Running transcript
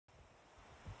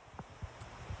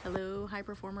Hello, high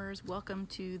performers. Welcome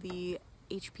to the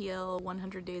HPL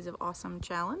 100 Days of Awesome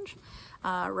Challenge.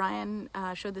 Ryan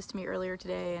showed this to me earlier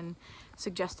today and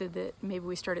suggested that maybe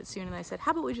we start it soon, and I said,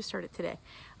 how about we just start it today?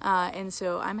 And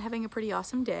so I'm having a pretty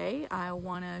awesome day. I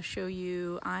want to show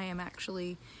you, I am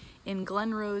actually in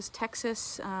Glen Rose,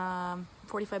 Texas,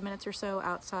 45 minutes or so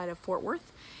outside of Fort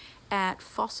Worth at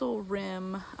Fossil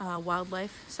Rim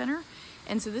Wildlife Center.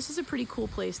 And so this is a pretty cool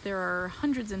place. There are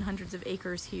hundreds and hundreds of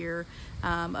acres here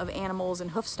of animals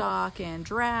and hoofstock and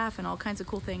giraffe and all kinds of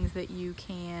cool things that you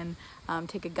can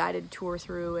take a guided tour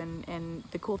through. And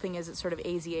the cool thing is it's sort of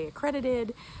AZA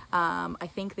accredited. I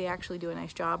think they actually do a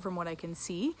nice job from what I can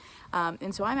see.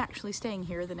 And so I'm actually staying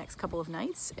here the next couple of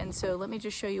nights. And so let me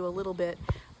just show you a little bit.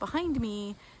 Behind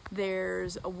me,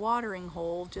 there's a watering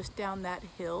hole just down that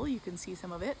hill. You can see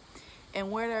some of it. And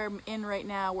where I'm in right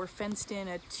now, we're fenced in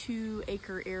a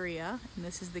 2-acre area, and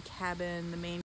this is the cabin, the main